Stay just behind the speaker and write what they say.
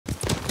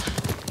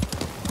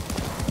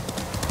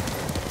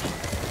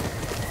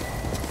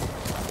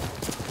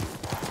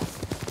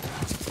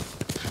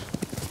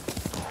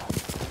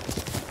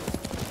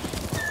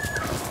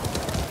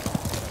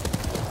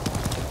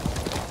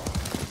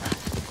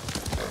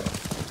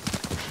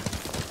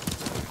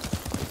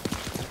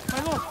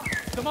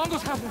The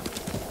Mongols have them!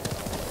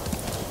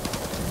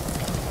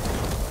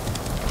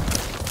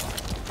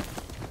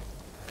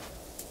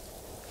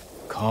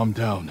 Calm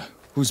down.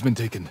 Who's been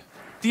taken?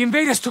 The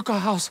invaders took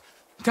our house.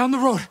 Down the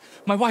road.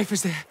 My wife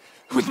is there.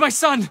 With my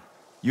son!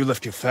 You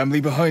left your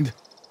family behind?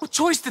 What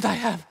choice did I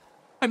have?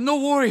 I'm no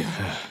warrior.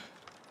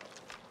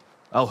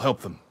 I'll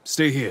help them.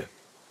 Stay here.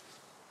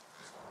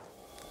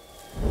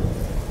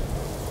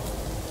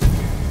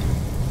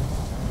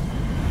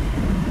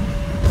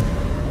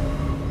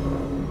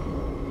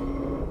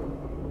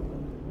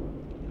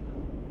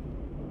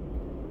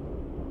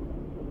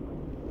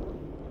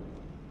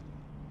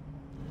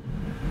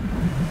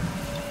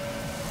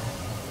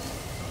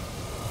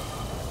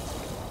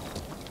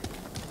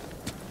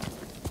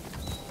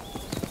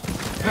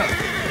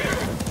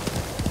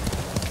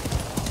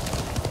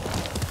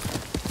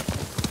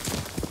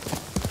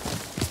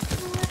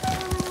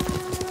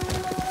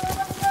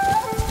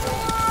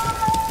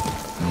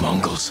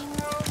 Mongols.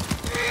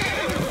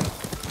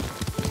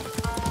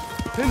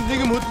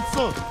 팬딩이 못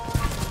있어.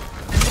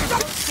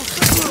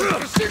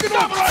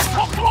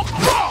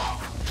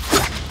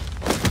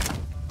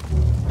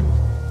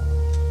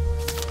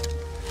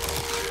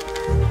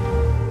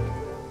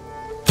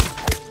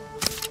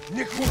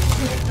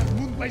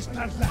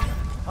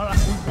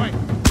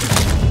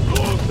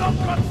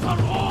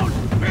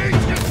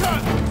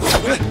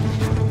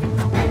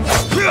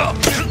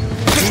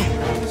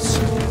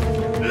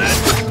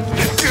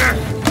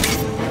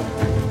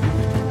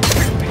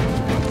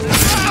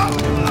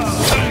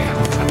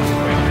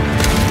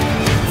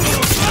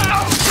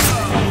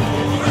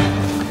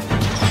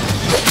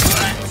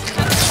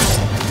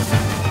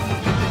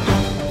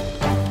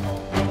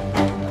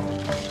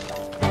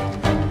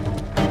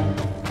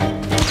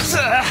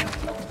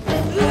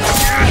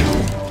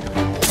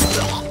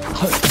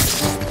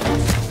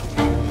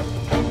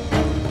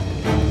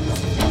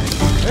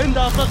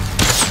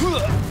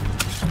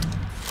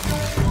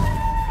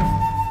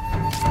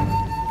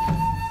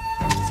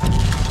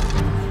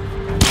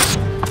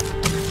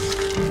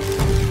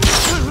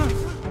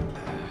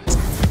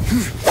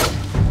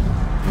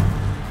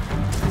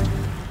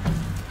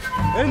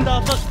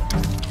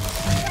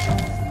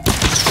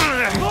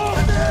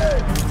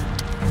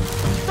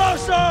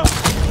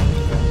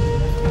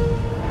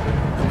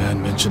 The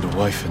man mentioned a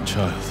wife and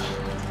child.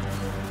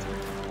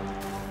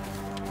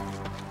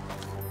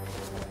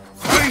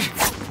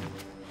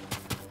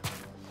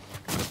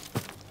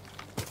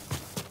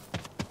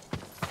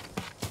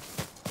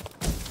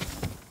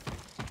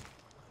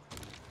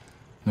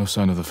 No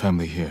sign of the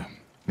family here.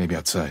 Maybe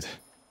outside.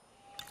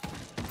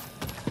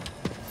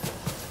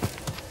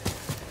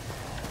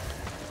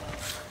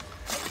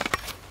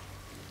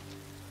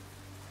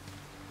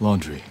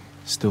 Laundry.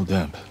 Still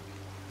damp.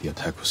 The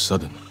attack was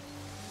sudden.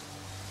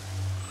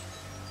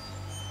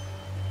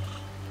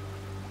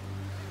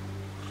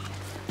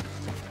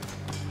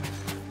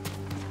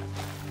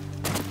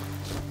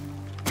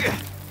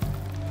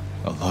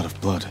 A lot of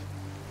blood.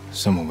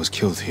 Someone was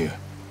killed here.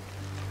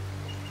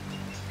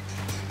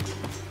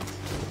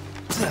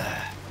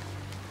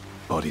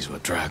 Bodies were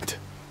dragged,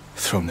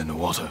 thrown in the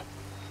water.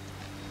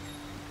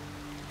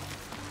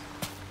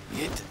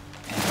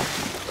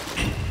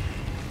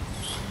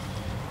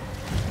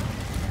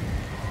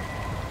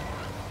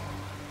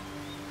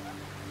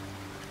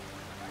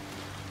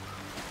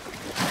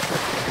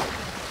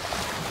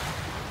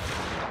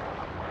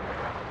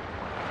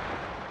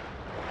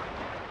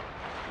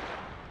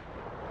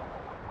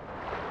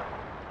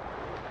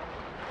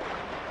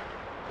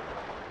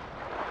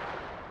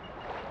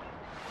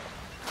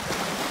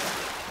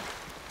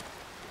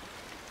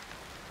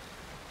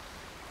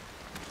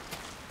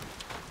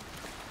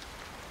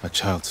 A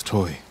child's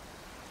toy.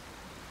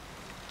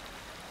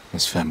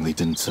 His family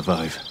didn't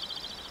survive.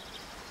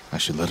 I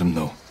should let him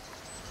know.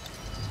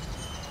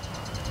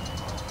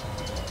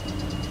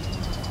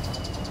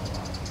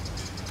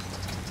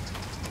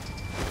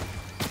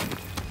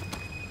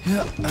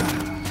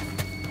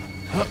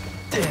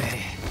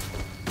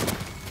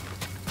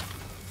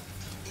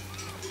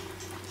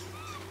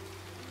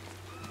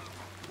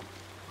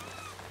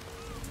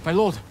 My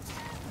lord,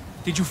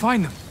 did you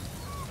find them?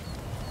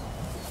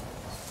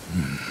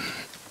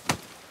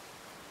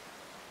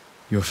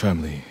 Your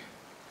family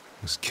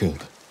was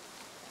killed.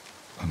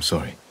 I'm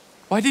sorry.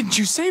 Why didn't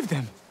you save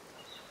them?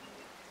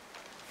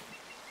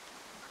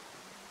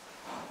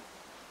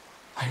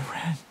 I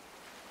ran.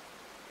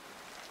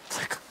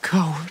 Like a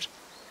coward.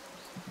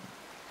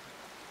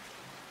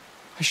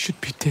 I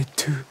should be dead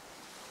too.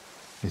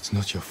 It's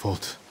not your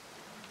fault.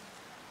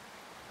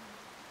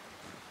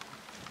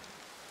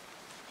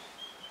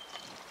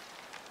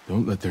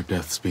 Don't let their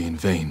deaths be in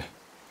vain.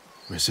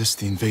 Resist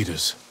the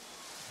invaders.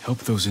 Help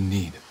those in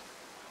need.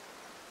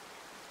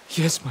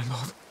 Yes, my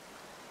lord.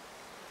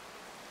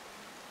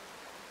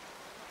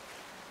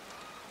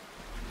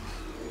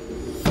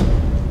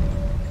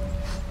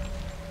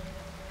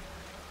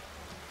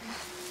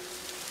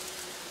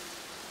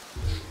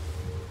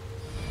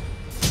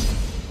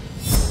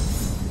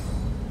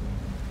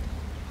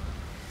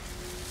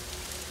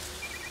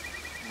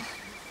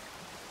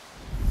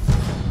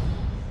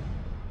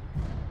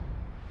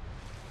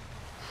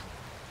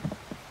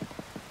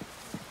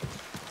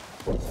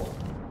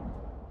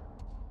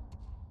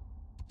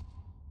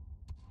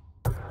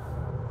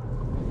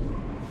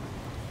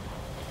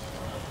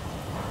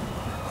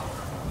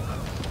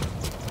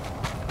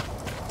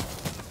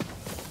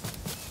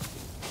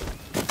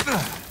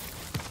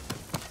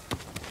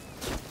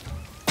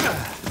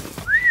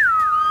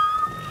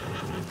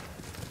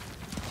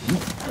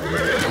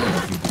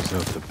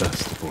 turned out the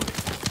best, boy.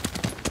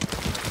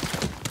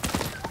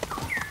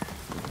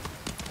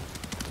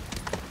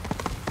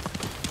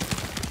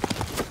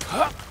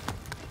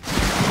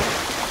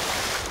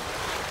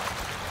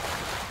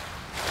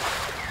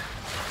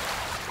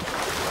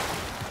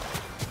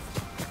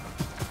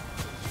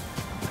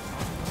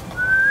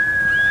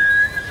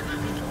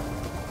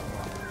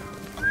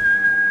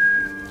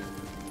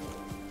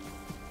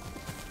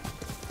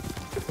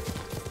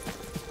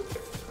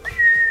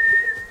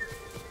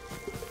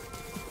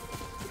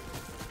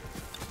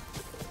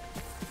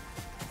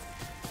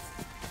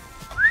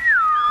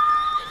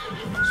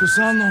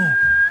 Susano,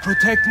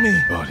 protect me.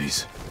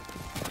 Bodies.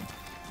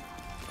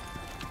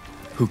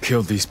 Who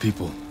killed these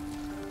people?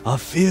 A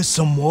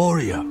fearsome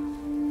warrior.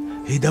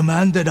 He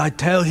demanded I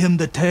tell him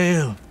the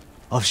tale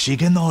of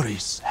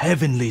Shigenori's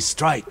heavenly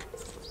strike.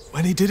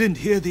 When he didn't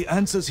hear the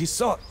answers he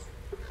sought,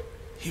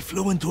 he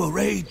flew into a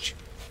rage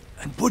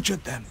and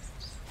butchered them.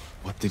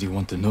 What did he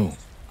want to know?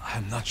 I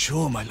am not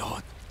sure, my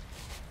lord.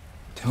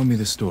 Tell me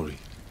the story.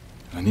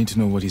 I need to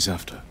know what he's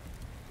after.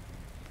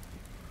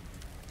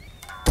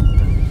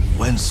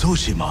 When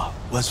Tsushima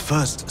was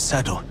first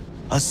settled,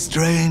 a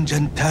strange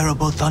and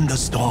terrible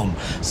thunderstorm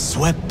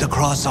swept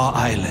across our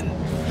island.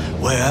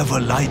 Wherever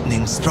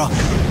lightning struck,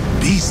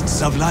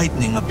 beasts of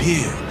lightning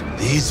appeared.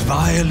 These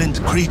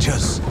violent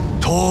creatures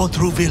tore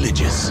through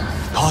villages,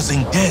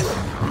 causing death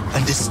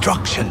and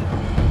destruction,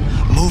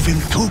 moving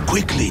too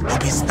quickly to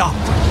be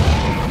stopped.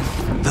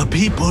 The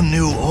people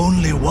knew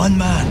only one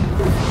man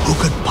who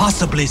could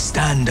possibly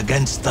stand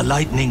against the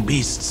lightning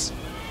beasts: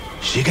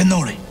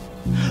 Shigenori,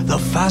 the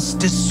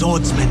fastest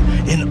swordsman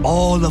in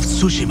all of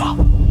Tsushima.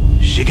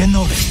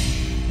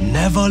 Shigenori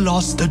never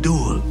lost a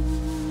duel.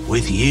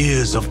 With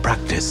years of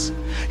practice,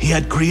 he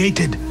had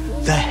created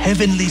the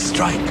Heavenly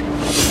Strike,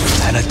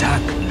 an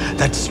attack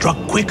that struck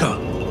quicker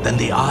than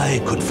the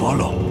eye could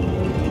follow.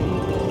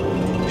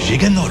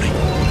 Shigenori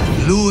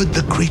lured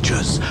the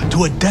creatures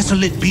to a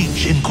desolate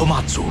beach in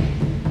Komatsu,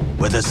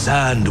 where the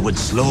sand would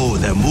slow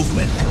their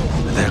movement.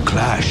 Their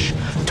clash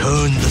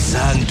turned the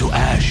sand to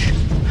ash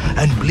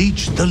and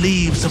bleached the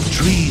leaves of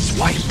trees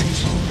white.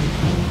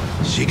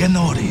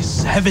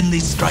 Shigenori's heavenly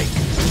strike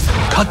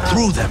cut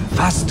through them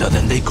faster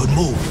than they could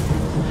move.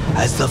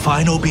 As the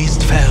final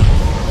beast fell,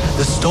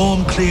 the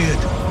storm cleared,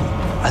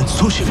 and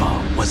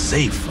Tsushima was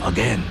safe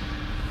again.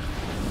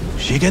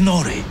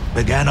 Shigenori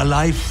began a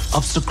life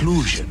of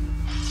seclusion.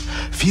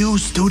 Few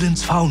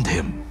students found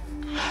him,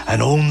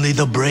 and only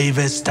the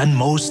bravest and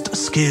most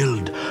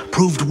skilled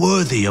proved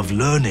worthy of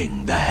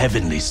learning the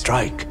heavenly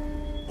strike.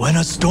 When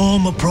a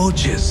storm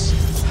approaches,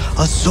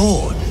 a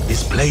sword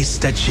is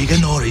placed at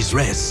Shigenori's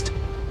rest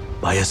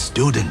by a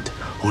student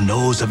who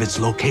knows of its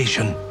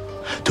location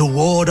to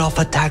ward off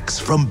attacks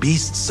from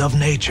beasts of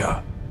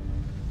nature.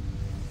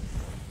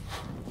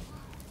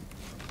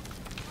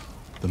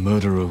 The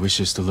murderer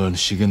wishes to learn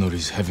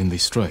Shigenori's heavenly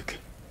strike.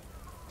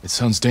 It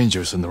sounds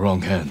dangerous in the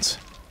wrong hands.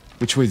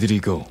 Which way did he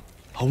go?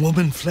 A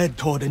woman fled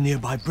toward a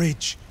nearby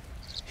bridge.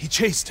 He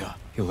chased her.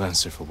 He'll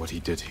answer for what he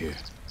did here.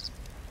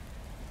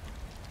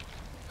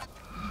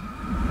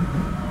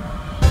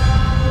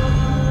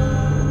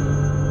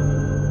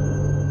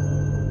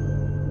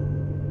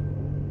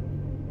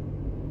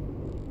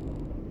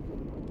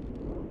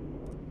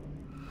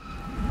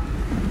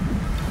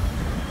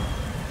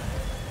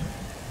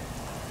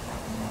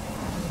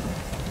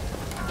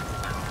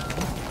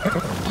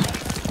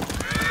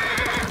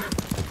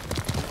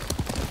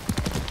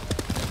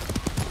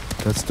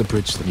 That's the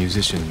bridge the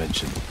musician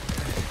mentioned.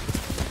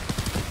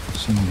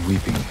 Someone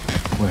weeping.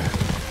 Where?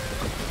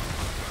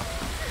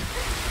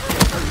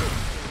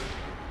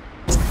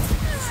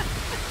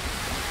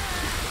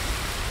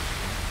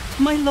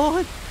 My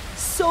lord,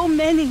 so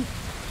many.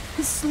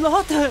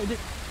 Slaughtered.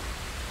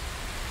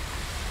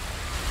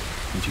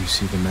 Did you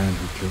see the man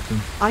who killed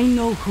them? I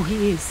know who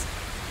he is.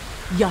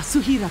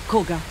 Yasuhira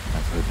Koga.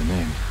 I've heard the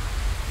name.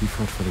 He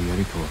fought for the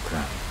Yarikawa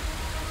clan.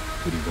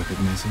 Would you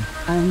recognize him?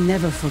 I'll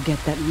never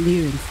forget that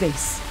leering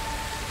face.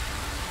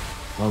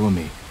 Follow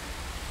me.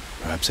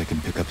 Perhaps I can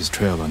pick up his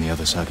trail on the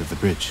other side of the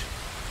bridge.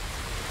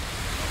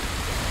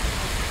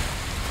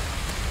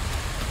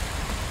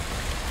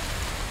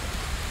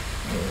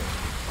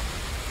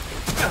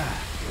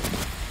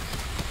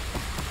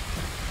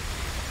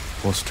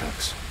 Horse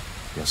tracks.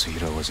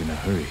 Yasuhira was in a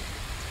hurry.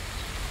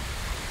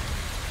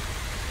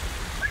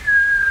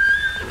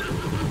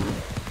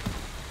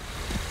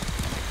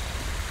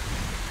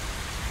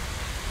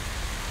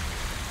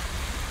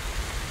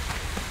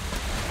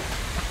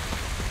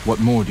 What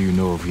more do you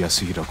know of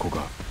Yasuhira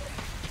Koga?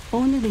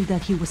 Only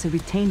that he was a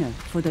retainer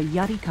for the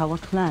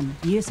Yarikawa clan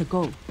years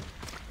ago.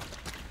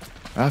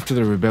 After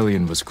the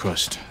rebellion was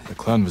crushed, the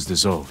clan was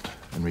dissolved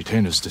and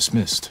retainers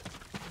dismissed.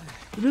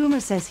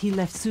 Rumor says he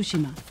left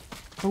Tsushima,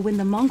 but when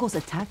the Mongols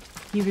attacked,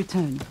 he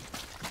returned.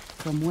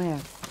 From where,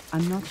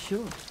 I'm not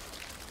sure.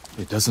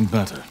 It doesn't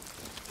matter.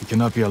 He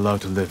cannot be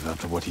allowed to live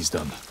after what he's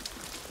done.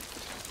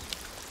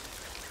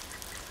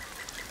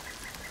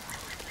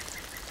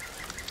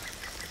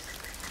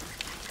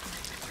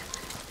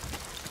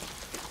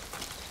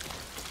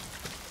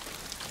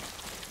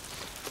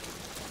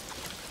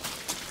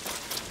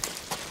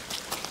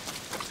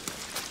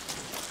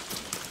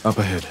 Up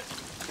ahead.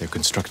 They're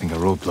constructing a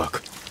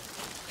roadblock.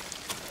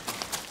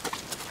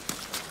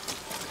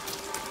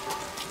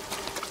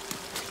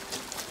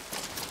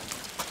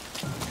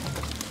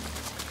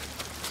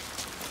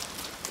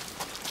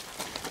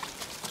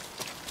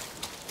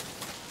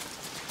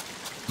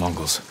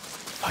 Mongols,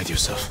 hide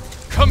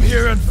yourself. Come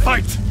here and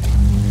fight!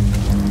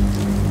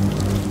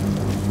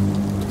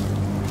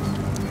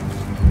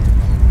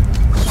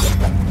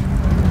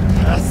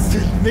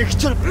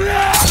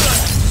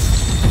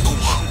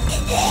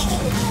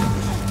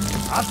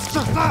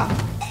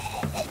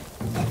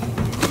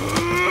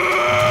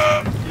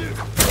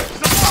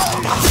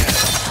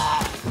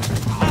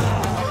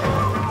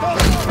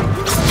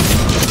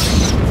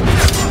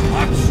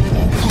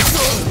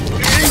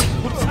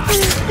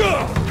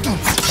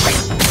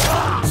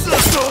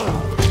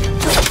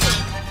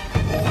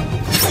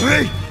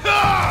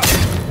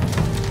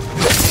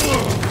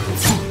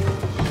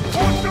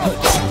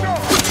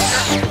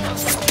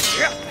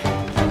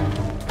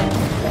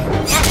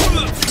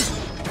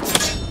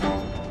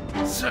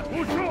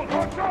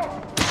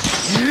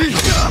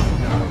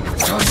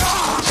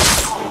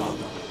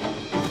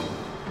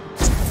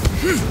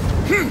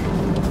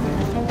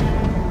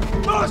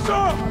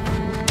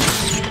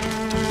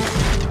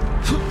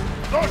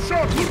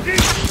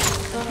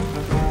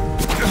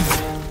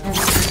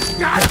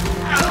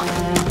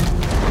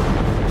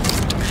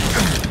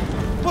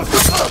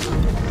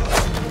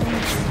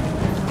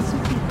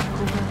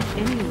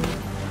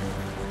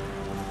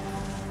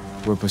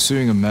 We're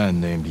pursuing a man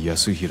named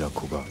Yasuhira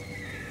Koga.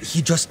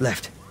 He just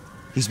left.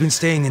 He's been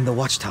staying in the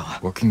watchtower.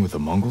 Working with the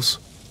Mongols?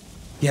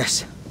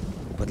 Yes,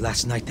 but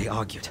last night they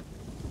argued.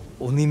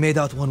 Only made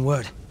out one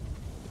word.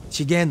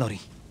 Shigenori.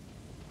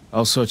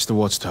 I'll search the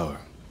watchtower.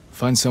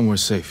 Find somewhere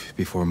safe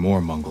before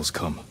more Mongols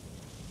come.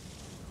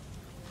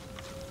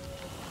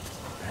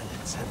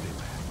 Bandits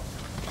everywhere.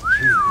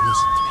 Killing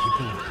innocent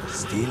people,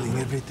 stealing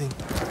everything.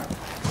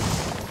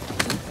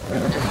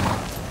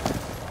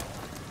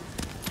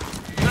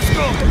 Let's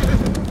go!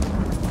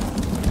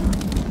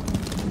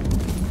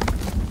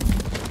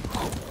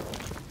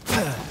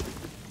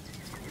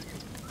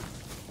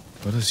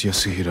 What has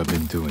Yasuhira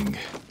been doing?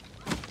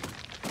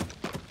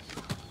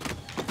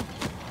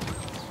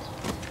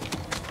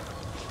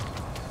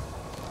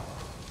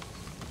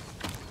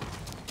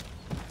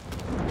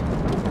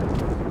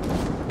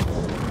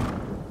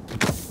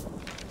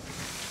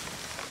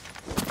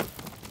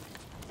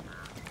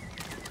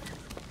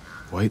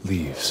 White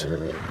leaves,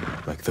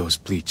 like those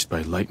bleached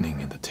by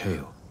lightning in the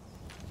tail.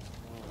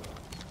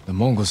 The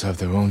Mongols have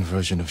their own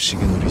version of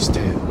Shigenori's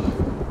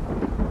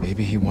tale.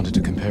 Maybe he wanted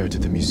to compare it to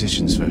the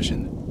musician's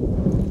version.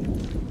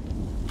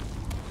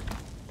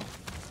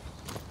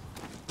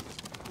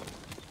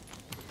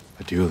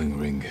 A dueling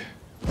ring.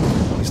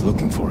 He's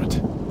looking for it.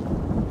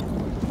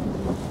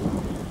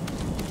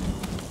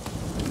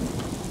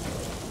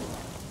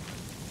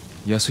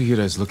 Yasuhira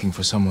is looking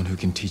for someone who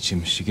can teach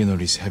him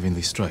Shigenori's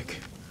heavenly strike.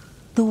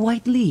 The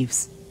white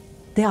leaves.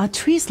 There are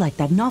trees like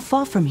that not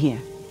far from here.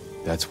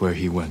 That's where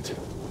he went.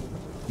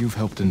 You've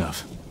helped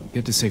enough.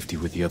 Get to safety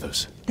with the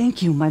others.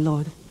 Thank you, my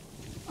lord.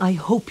 I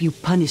hope you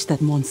punish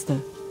that monster.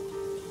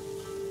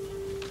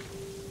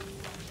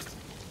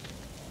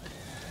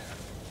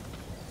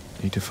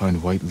 Need to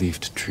find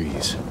white-leafed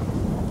trees.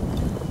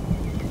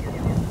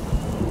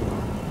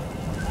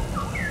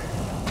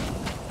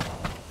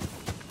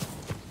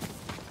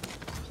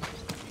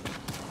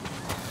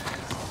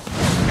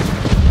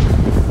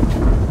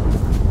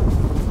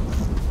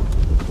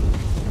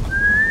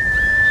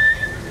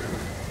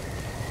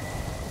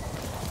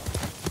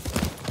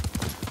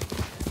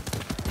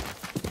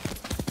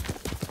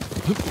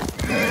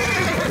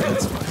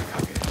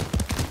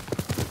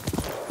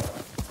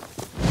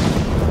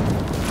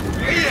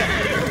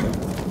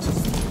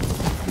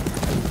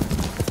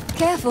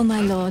 Careful,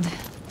 my lord.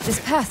 This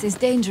path is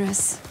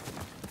dangerous.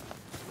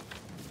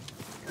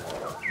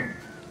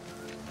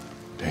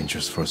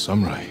 Dangerous for a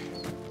samurai,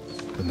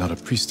 but not a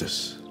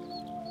priestess.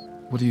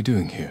 What are you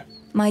doing here?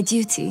 My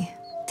duty,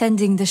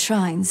 tending the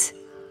shrines.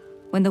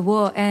 When the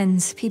war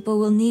ends, people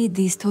will need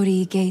these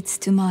torii gates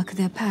to mark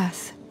their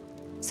path,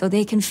 so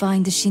they can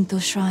find the Shinto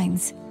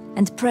shrines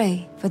and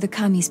pray for the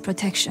kami's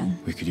protection.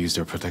 We could use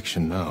their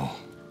protection now.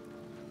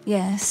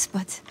 Yes,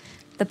 but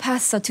the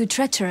paths are too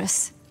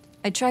treacherous.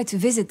 I tried to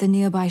visit the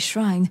nearby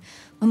shrine,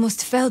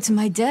 almost fell to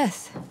my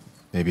death.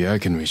 Maybe I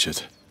can reach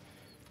it.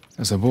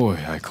 As a boy,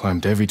 I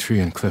climbed every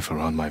tree and cliff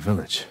around my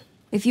village.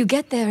 If you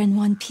get there in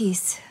one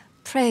piece,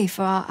 pray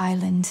for our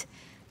island,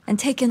 and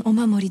take an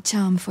omamori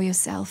charm for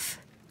yourself.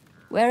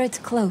 Wear it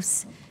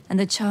close, and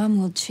the charm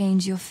will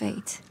change your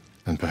fate.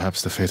 And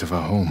perhaps the fate of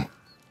our home.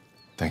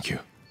 Thank you.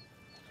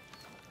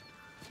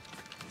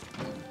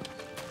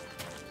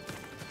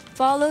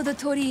 Follow the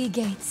torii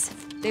gates.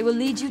 They will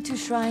lead you to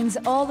shrines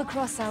all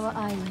across our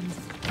island,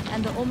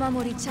 and the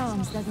omamori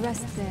charms that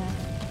rest there.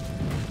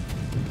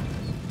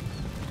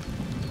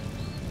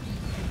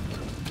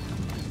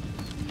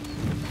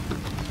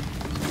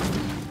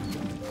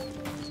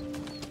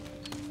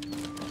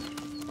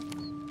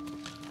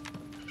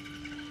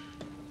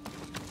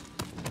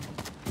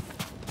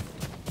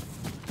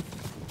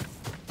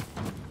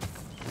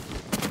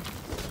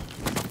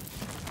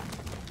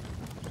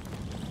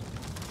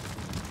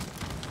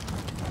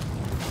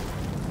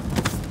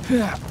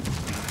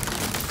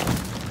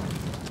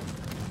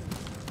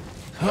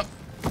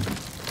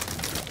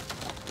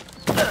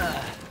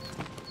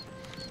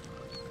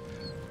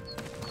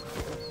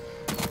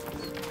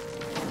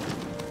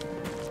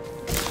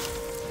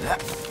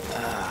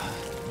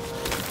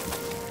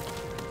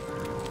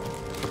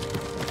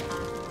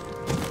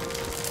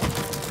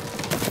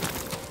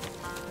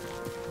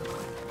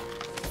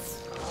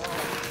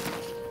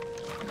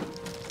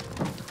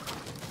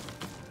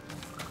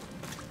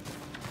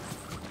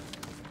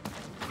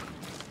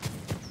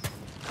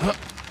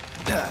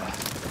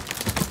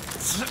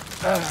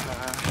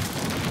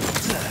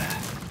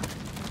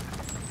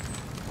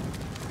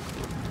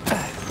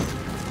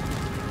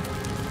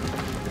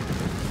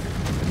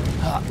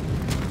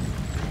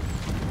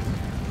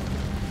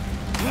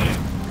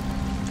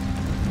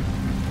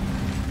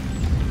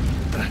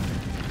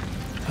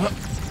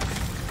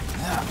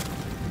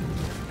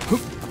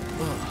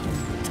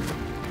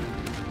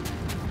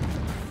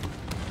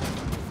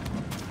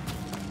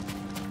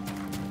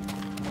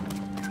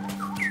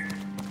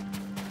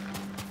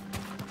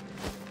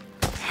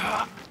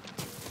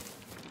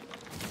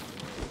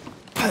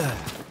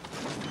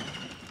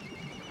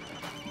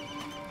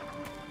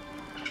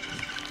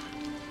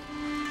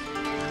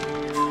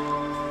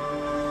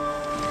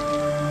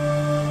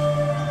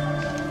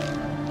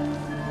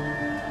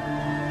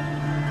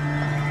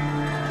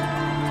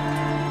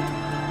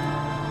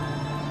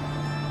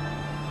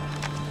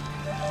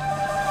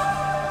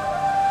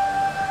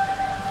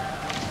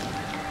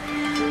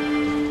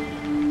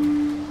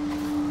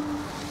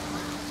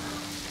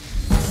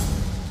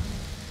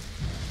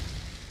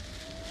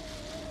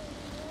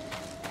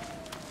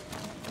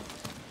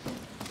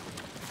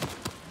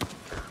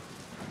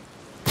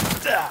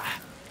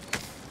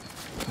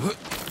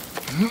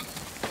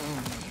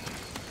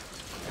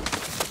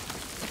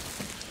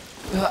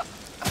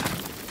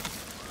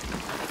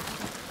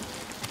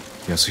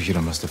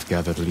 Yasuhira must have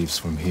gathered leaves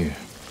from here.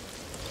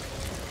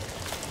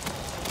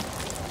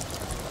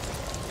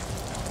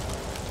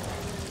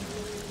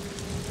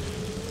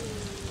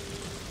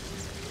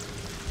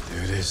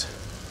 There it is.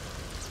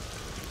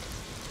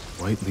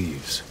 White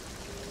leaves,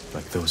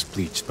 like those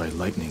bleached by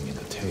lightning in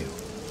the tail.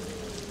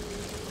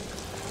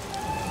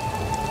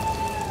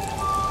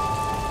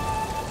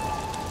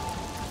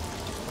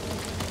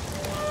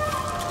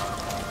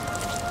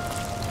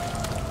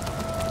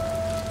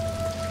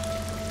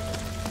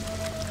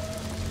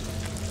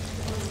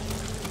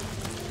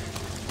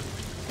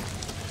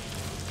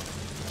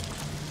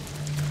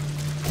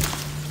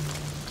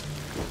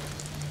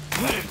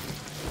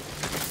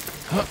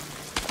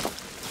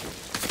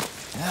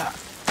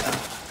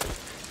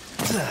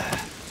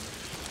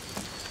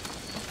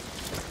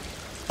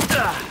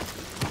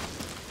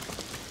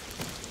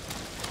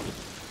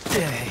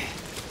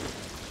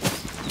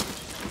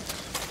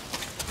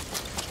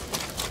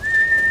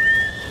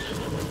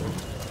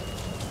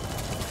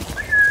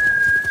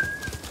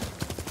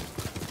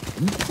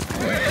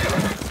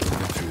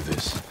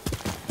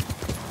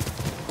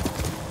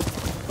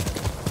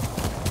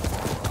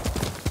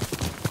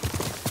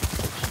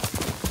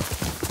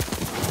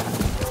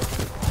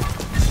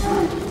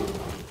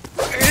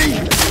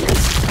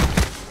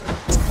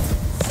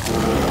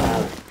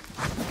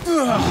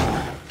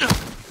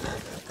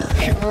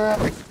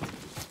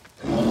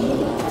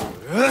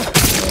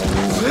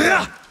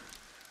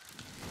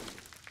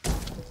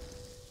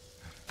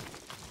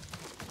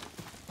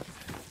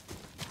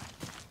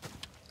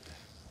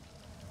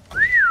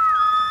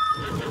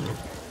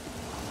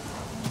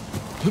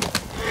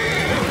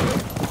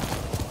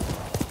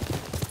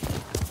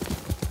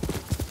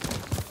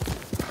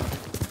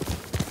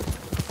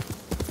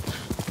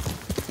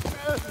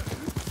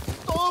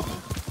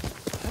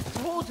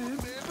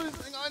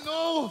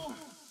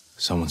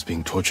 Someone's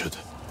being tortured.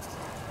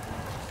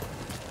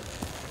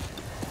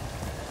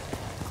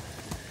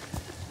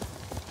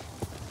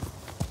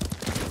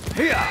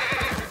 Here!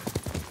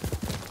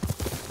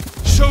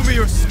 Show me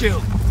your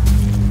skill!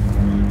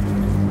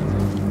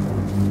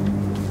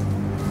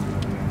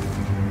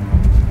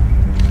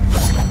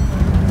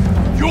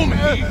 You're me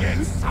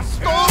again,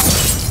 Stop!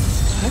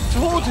 I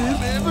told him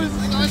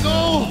everything I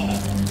know!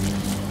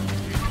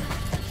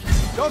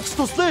 Jak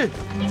to ty?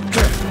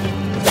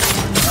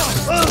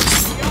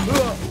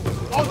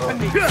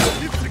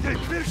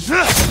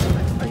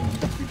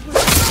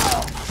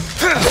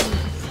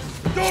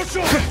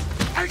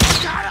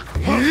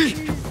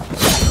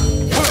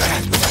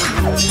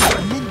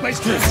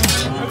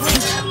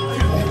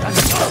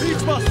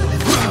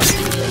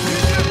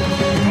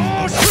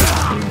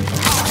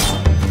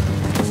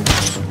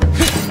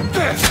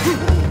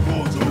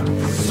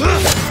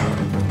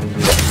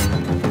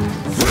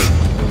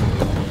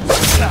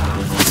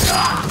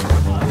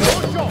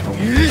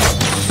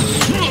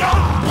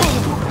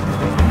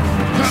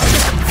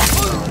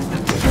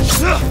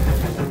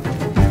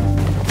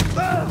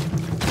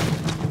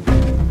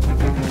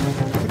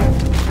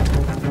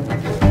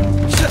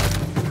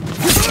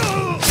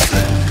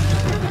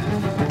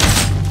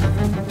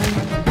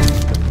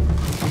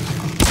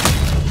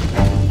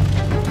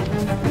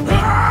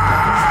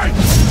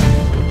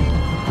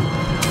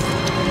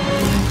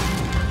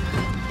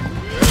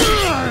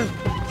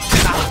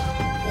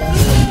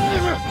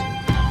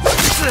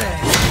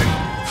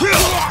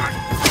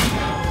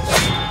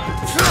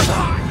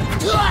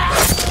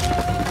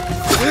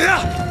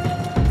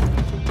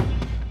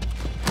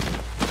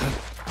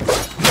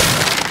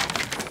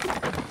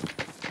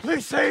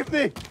 save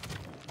me!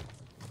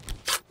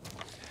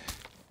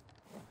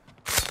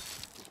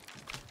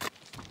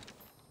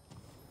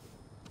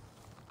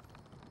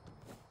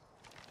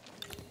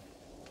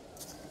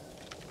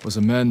 Was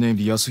a man named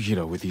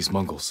Yasuhira with these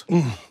Mongols?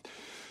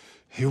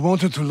 He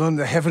wanted to learn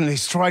the heavenly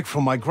strike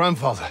from my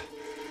grandfather,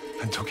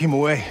 and took him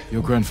away.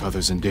 Your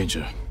grandfather's in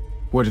danger.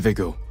 Where did they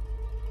go?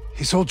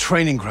 His old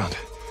training ground.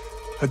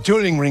 A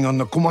dueling ring on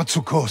the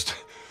Komatsu coast.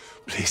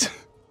 Please,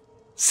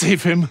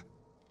 save him.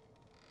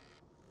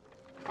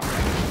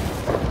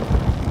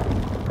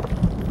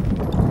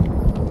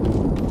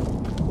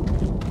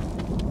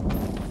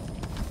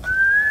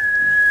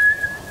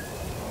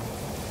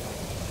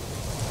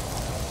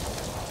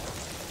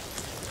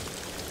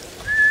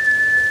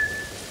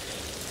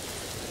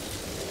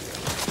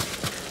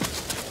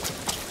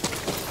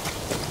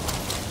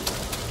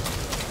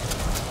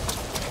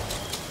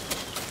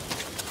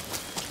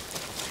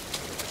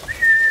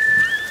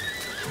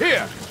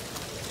 Here!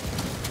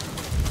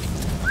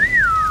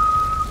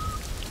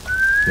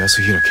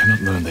 Yasuhira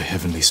cannot learn the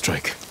heavenly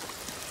strike.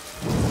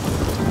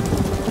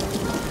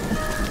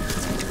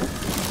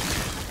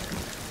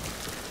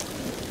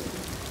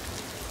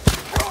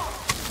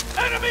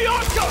 Enemy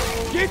archer!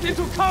 Get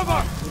into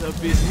cover! Could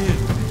have been him.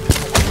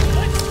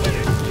 Let's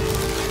finish!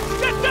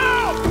 Get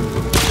down!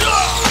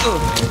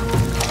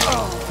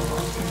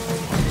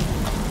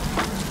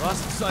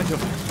 Lost sight of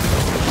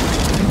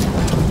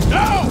him.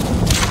 Now!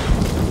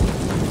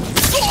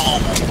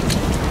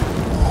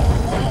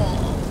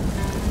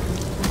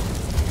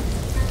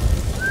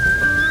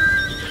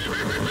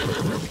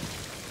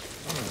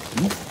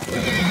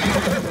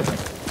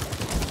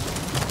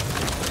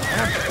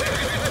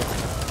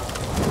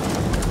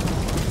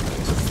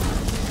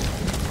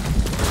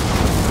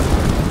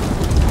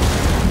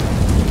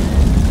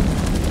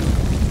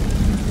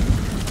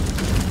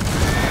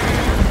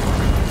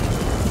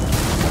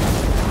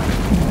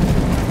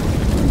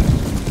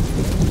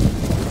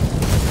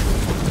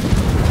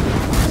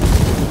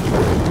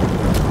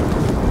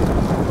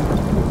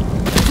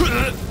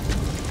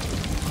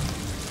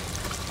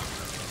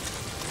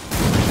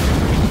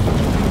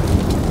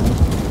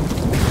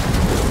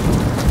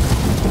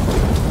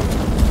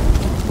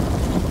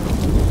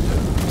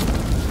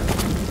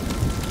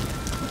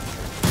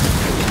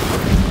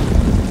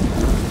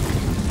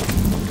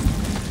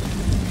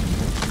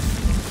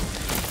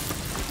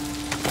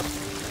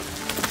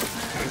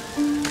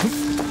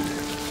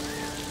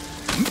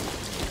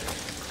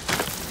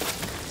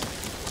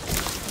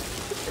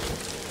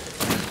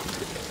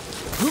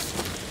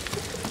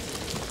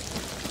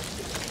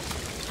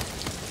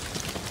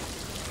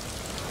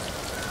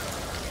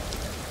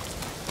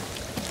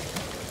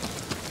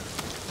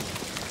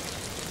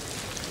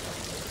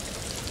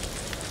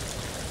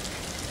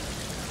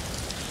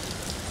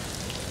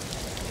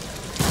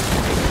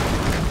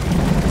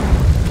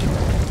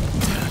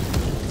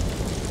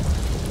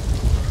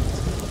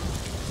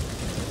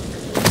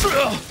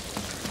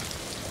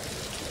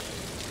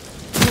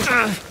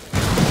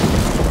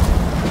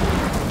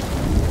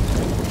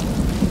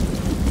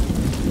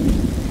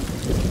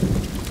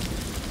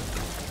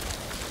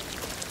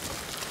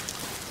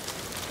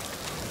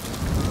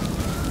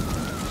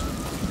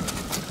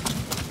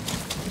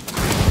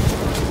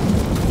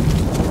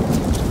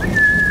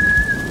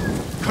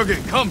 Kage,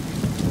 come!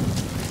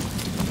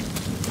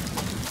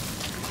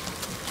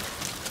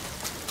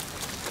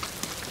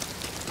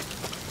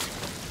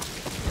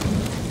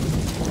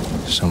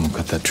 Someone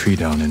cut that tree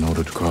down in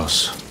order to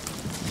cross.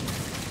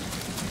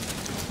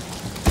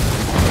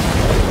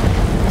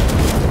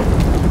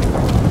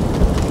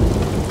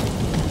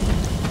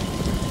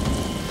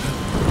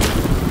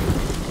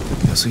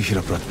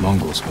 Yasuhira brought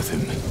Mongols with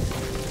him.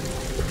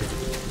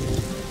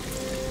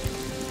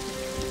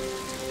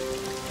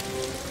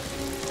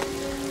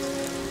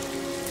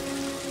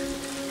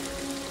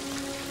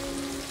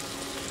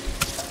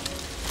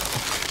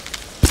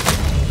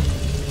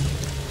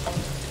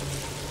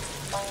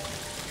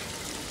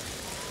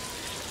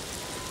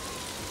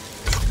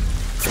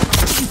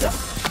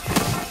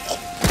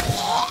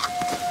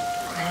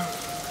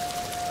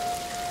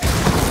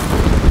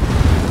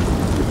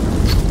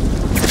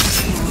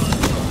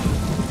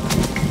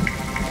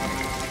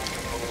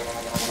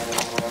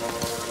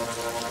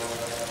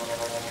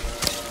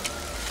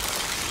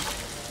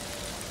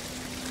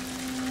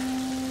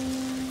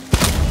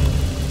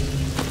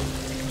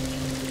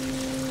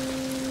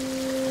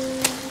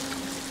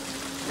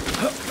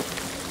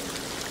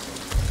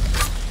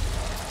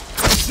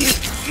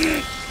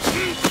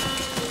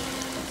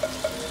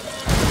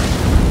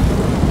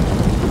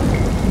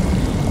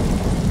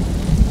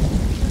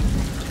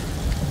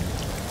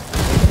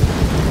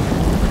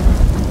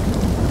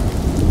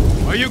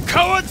 Are you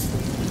cowards?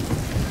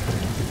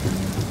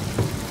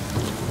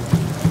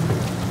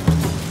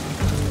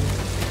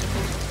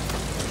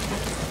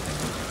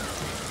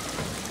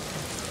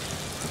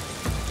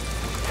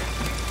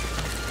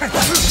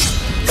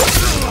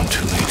 I'm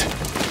too late.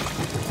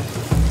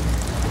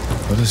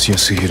 What has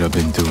Yasuhira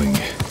been doing?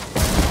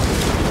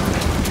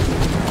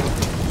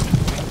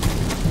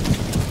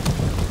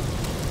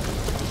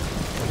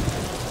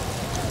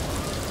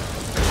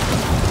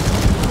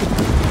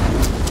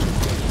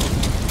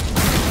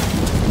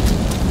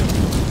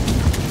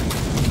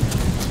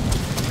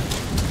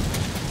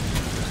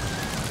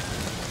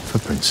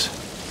 Footprints.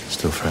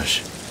 Still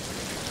fresh.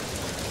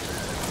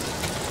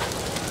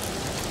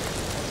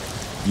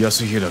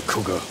 Yasuhira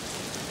Koga,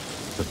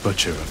 the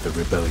butcher of the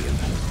rebellion.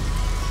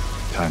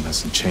 Time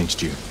hasn't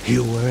changed you.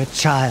 You were a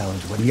child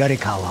when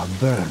Yarikawa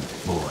burned,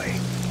 boy.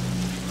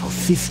 For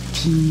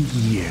 15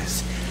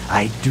 years,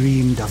 I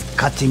dreamed of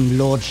cutting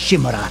Lord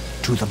Shimura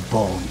to the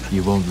bone.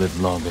 You won't live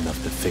long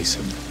enough to face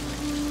him.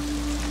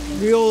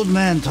 The old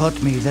man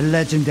taught me the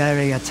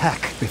legendary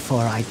attack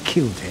before I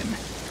killed him.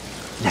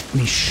 Let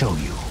me show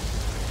you.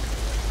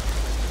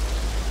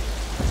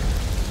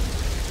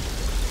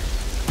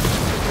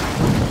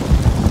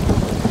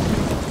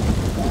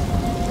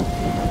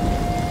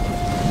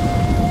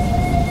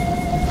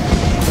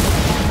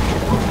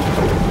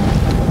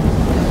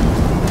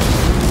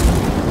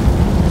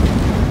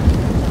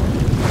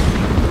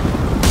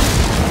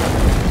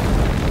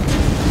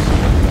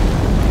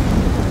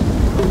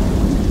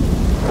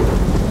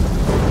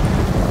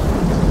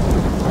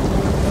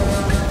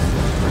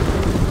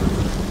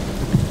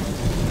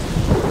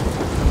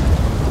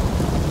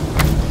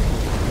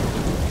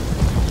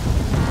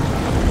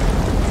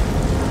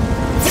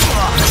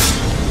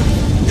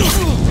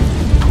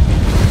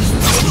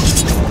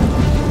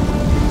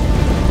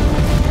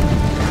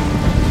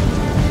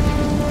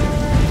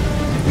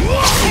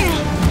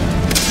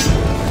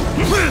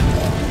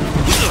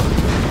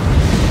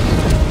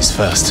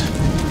 Fast.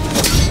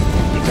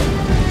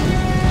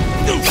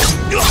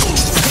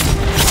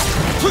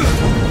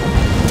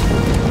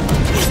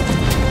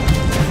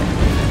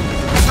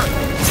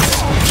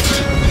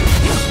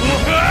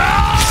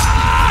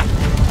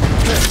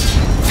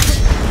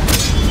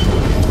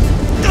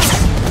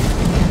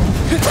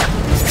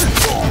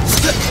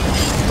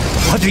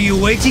 What are you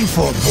waiting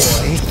for,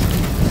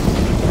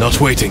 boy? Not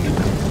waiting.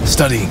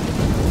 Studying.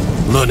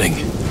 Learning.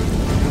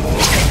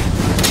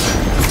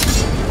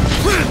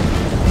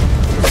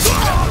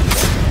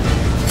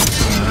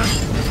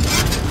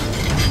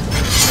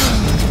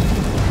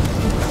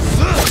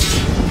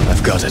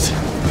 I've got it.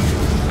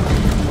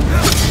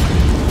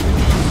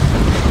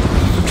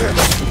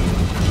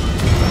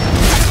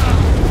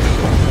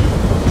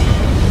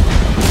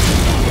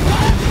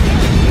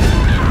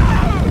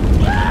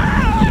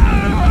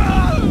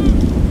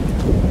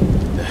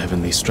 The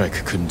heavenly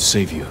strike couldn't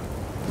save you.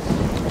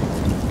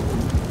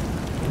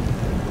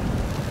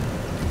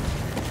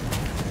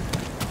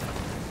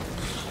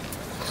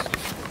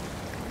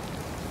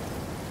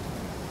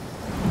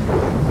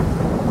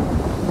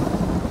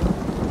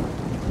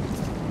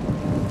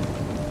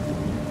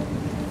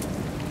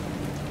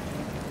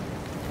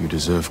 You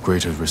deserve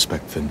greater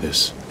respect than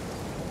this.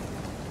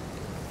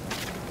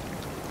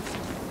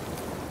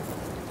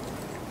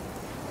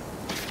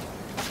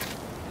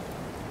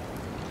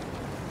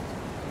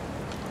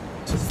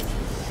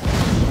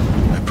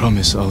 I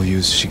promise I'll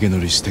use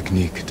Shigenori's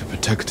technique to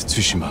protect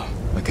Tsushima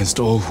against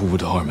all who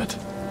would harm it.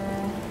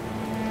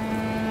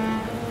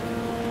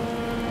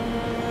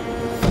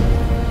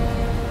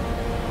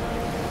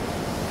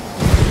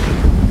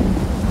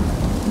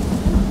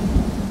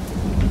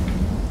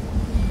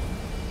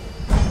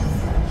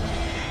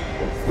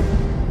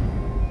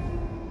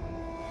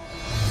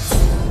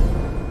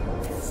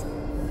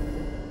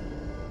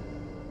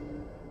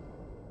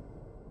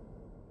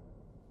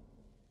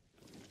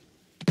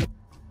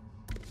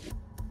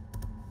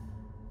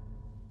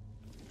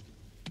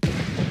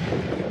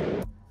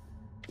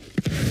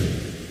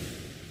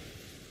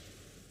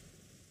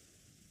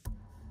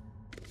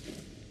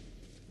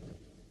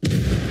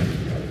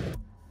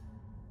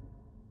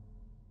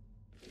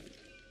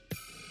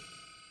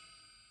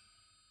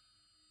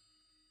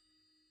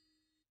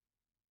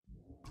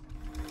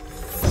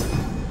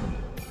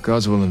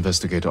 Gods will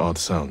investigate odd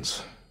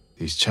sounds.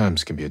 These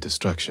chimes can be a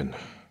distraction,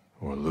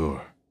 or a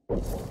lure.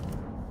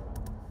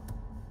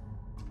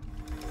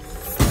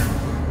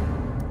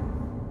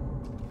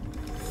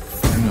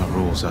 Yuna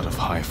rolls out of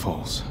high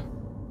falls.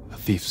 A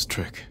thief's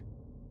trick.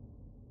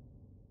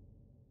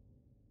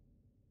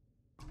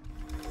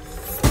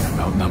 I'm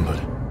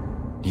outnumbered.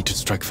 Need to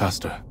strike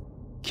faster.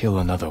 Kill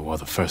another while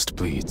the first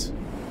bleeds.